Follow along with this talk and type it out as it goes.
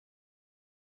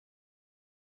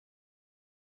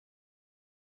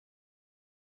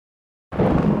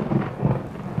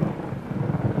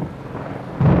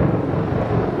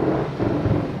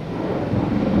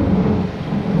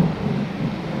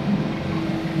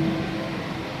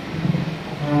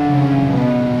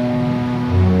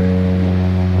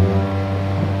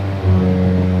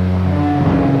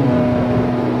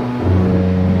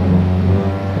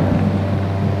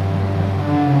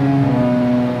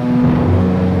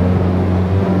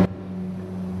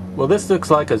Well, this looks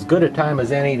like as good a time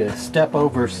as any to step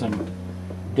over some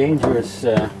dangerous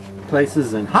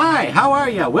places. And hi, how are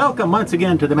you? Welcome once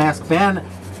again to the Masked Fan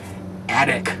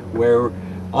Attic, where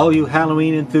all you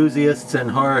Halloween enthusiasts and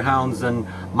horror hounds and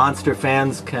monster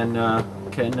fans can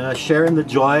share in the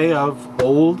joy of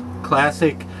old,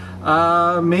 classic,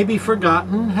 maybe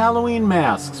forgotten Halloween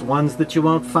masks. Ones that you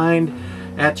won't find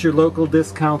at your local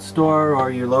discount store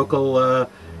or your local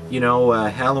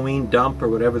Halloween dump or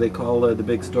whatever they call the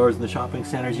big stores in the shopping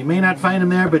centers. You may not find them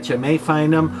there, but you may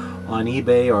find them on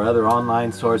eBay or other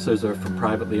online sources, or from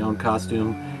privately owned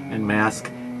costume and mask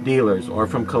dealers, or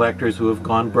from collectors who have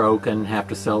gone broke and have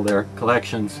to sell their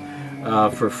collections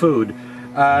for food.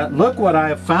 Look what I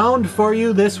have found for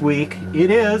you this week.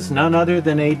 It is none other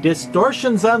than a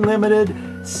Distortions Unlimited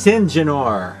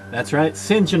Syngenor. That's right,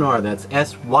 Syngenor. That's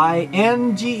S-Y-N-G-E-N-O-R.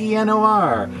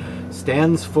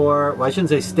 Stands for, well, I shouldn't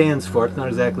say stands for, it's not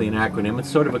exactly an acronym. It's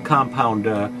sort of a compound,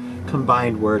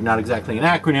 combined word, not exactly an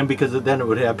acronym, because then it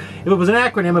would have, if it was an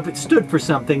acronym, if it stood for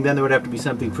something, then there would have to be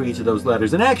something for each of those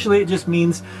letters. And actually, it just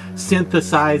means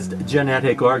synthesized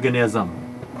genetic organism.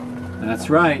 That's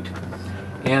right.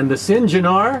 And the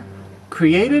Syngenor,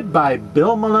 created by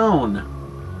Bill Malone,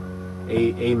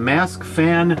 a mask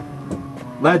fan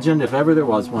legend, if ever there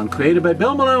was one, created by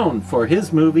Bill Malone for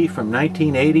his movie from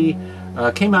 1980.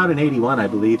 Came out in 81, I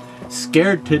believe,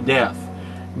 Scared to Death.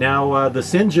 Now, the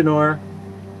Syngenor,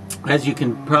 as you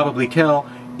can probably tell,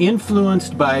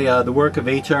 influenced by the work of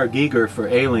H.R. Giger for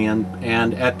Alien,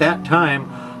 and at that time,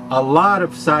 a lot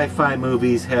of sci-fi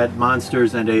movies had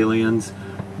monsters and aliens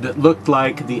that looked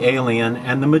like the alien,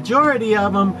 and the majority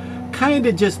of them kind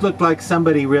of just looked like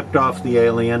somebody ripped off the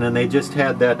alien, and they just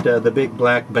had that the big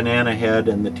black banana head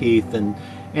and the teeth, and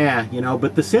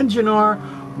but the Syngenor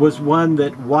was one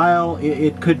that, while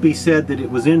it could be said that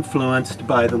it was influenced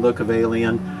by the look of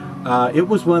Alien, it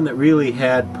was one that really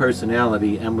had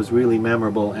personality and was really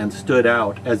memorable and stood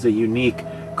out as a unique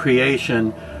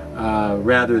creation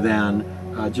rather than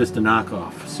just a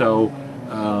knockoff. So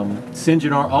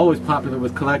Syngenor, always popular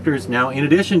with collectors. Now, in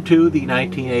addition to the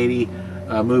 1980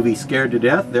 movie Scared to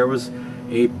Death, there was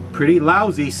a pretty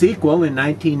lousy sequel in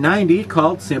 1990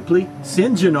 called simply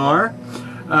Syngenor.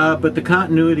 But the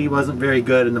continuity wasn't very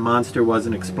good, and the monster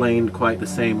wasn't explained quite the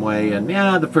same way, and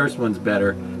yeah, the first one's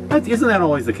better. Isn't that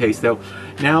always the case, though?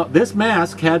 Now, this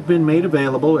mask had been made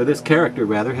available, or this character,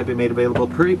 rather, had been made available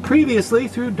previously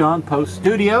through Dawn Post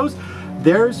Studios.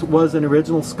 Theirs was an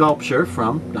original sculpture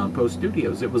from Dawn Post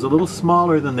Studios. It was a little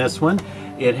smaller than this one.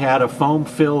 It had a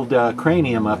foam-filled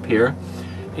cranium up here,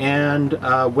 and,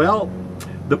 well,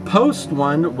 the Post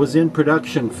one was in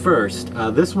production first.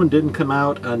 This one didn't come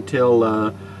out until,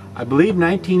 I believe,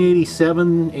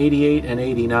 1987, 88, and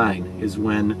 89 is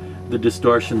when the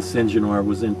Distortions Syngenor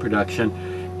was in production.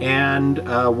 And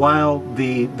while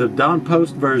the Dawn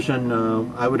Post version,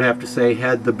 I would have to say,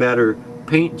 had the better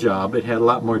paint job, it had a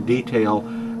lot more detail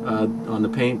on the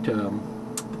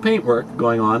paintwork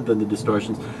going on than the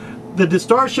Distortions. The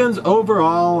Distortions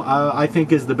overall, I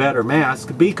think, is the better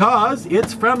mask because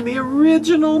it's from the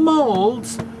original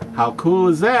molds. How cool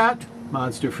is that,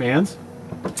 monster fans?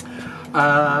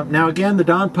 Now again, the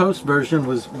Dawn Post version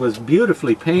was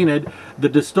beautifully painted. The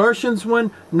Distortions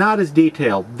one, not as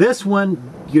detailed. This one,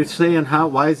 you're saying,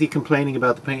 why is he complaining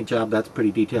about the paint job? That's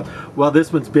pretty detailed. Well,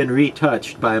 this one's been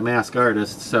retouched by a mask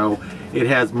artist, so it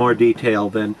has more detail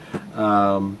than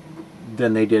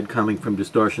they did coming from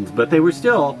Distortions. But they were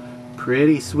still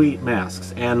pretty sweet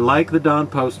masks, and like the Dawn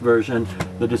Post version,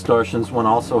 the Distortions one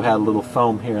also had a little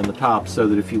foam here in the top so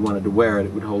that if you wanted to wear it,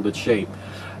 it would hold its shape.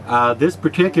 This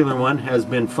particular one has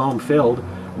been foam filled,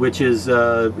 which is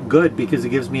good because it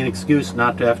gives me an excuse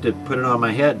not to have to put it on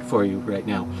my head for you right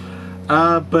now.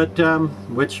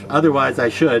 Which otherwise I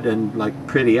should, and like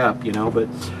pretty up, but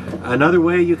another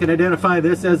way you can identify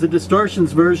this as a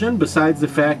Distortions version, besides the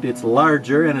fact it's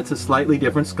larger and it's a slightly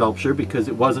different sculpture because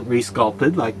it wasn't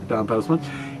resculpted like the Dawn Post one,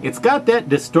 it's got that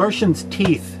Distortions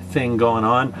teeth thing going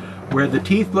on, where the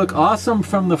teeth look awesome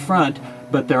from the front,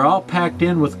 but they're all packed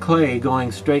in with clay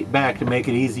going straight back to make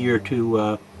it easier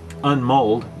to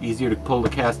unmold, easier to pull the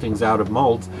castings out of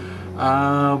molds,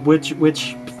 which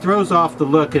throws off the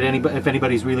look at anybody if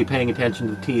anybody's really paying attention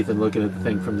to the teeth and looking at the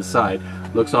thing from the side.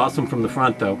 Looks awesome from the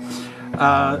front, though.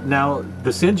 Now, the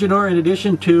Syngenor, in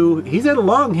addition to, he's had a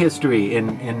long history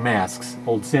in masks,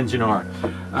 old Syngenor.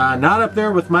 Not up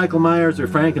there with Michael Myers or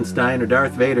Frankenstein or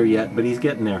Darth Vader yet, but he's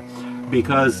getting there.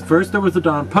 Because first there was the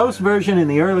Dawn Post version in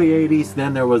the early 80s,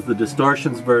 then there was the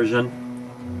Distortions version,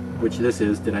 which this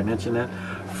is, did I mention that?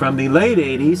 From the late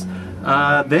 80s.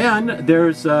 Then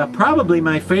there's probably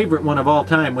my favorite one of all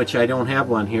time, which I don't have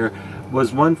one here,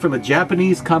 was one from a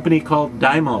Japanese company called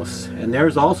Daimos, and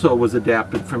theirs also was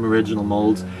adapted from original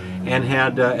molds and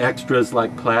had extras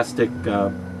like plastic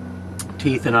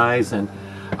teeth and eyes. And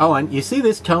oh, and you see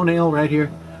this toenail right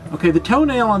here? Okay, the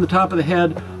toenail on the top of the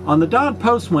head, on the Don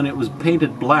Post one it was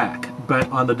painted black, but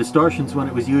on the Distortions one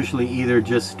it was usually either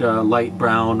just light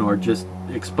brown or just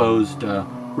exposed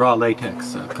raw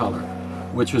latex color,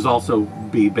 which was also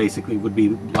basically would be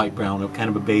light brown, kind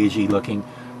of a beigey looking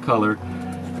color.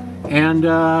 And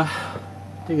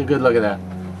take a good look at that.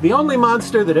 The only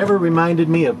monster that ever reminded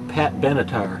me of Pat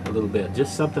Benatar a little bit,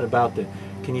 just something about the,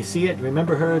 can you see it?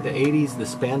 Remember her, the 80s, the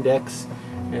spandex?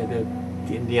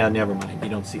 Yeah, never mind, you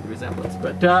don't see the resemblance,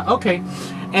 but okay.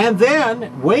 And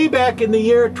then, way back in the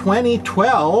year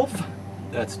 2012,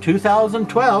 that's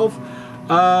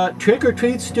 2012, Trick or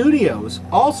Treat Studios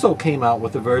also came out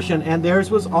with a version, and theirs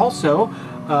was also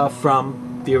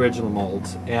from the original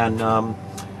molds. And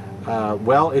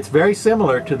well, it's very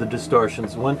similar to the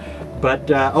Distortions one, but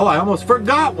oh, I almost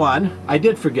forgot one. I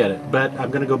did forget it, but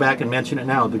I'm going to go back and mention it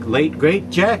now. The late great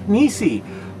Jack Nisi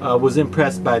was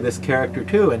impressed by this character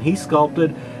too, and he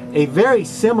sculpted a very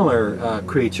similar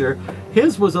creature.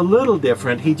 His was a little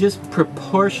different. He just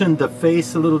proportioned the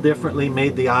face a little differently,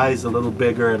 made the eyes a little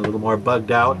bigger and a little more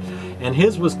bugged out, and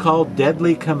his was called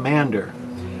Deadly Commander.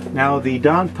 Now the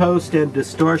Don Post and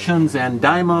Distortions and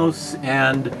Daimos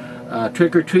and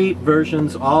Trick or Treat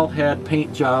versions all had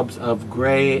paint jobs of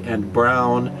gray and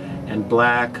brown and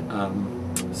black,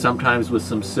 sometimes with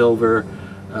some silver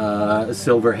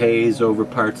haze over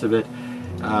parts of it,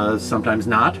 sometimes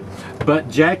not. But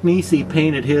Jack Nisi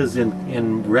painted his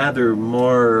in rather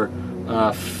more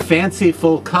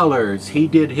fanciful colors. He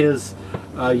did his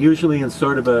usually in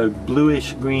sort of a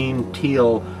bluish green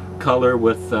teal color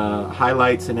with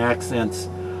highlights and accents,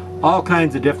 all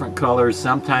kinds of different colors,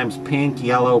 sometimes pink,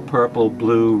 yellow, purple,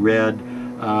 blue, red,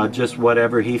 just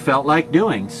whatever he felt like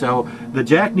doing. So the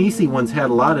Jack Nisi ones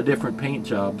had a lot of different paint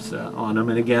jobs on them,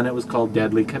 and again it was called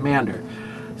Deadly Commander.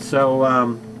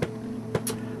 So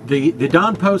the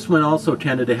Don Post one also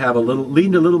tended to have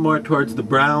leaned a little more towards the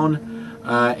brown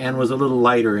and was a little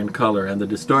lighter in color, and the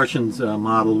Distortions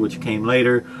model, which came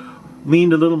later,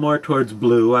 leaned a little more towards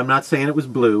blue. I'm not saying it was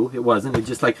blue, it wasn't. It's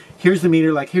just like, here's the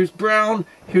meter, like here's brown,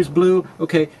 here's blue,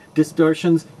 okay,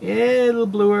 Distortions, a little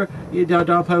bluer,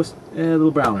 Don Post, a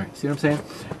little browner. See what I'm saying?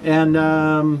 And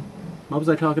what was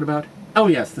I talking about? Oh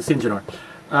yes, the Syngenor.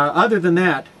 Other than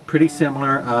that, pretty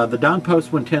similar. The Don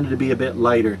Post one tended to be a bit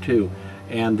lighter too,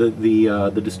 and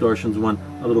the Distortions one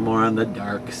a little more on the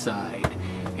dark side.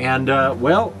 And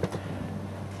well,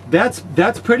 that's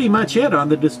pretty much it on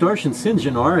the Distortion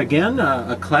Syngenor. Again,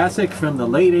 a classic from the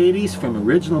late 80s, from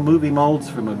original movie molds,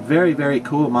 from a very, very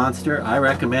cool monster. I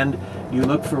recommend you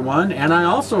look for one, and I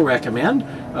also recommend,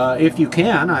 if you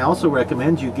can, I also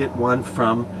recommend you get one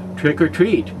from Trick or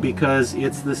Treat, because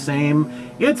it's the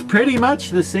same, it's pretty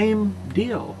much the same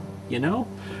deal, you know?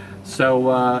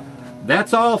 So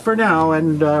that's all for now,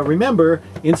 and remember,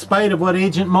 in spite of what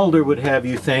Agent Mulder would have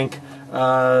you think,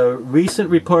 recent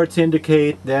reports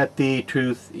indicate that the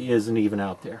truth isn't even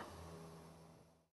out there.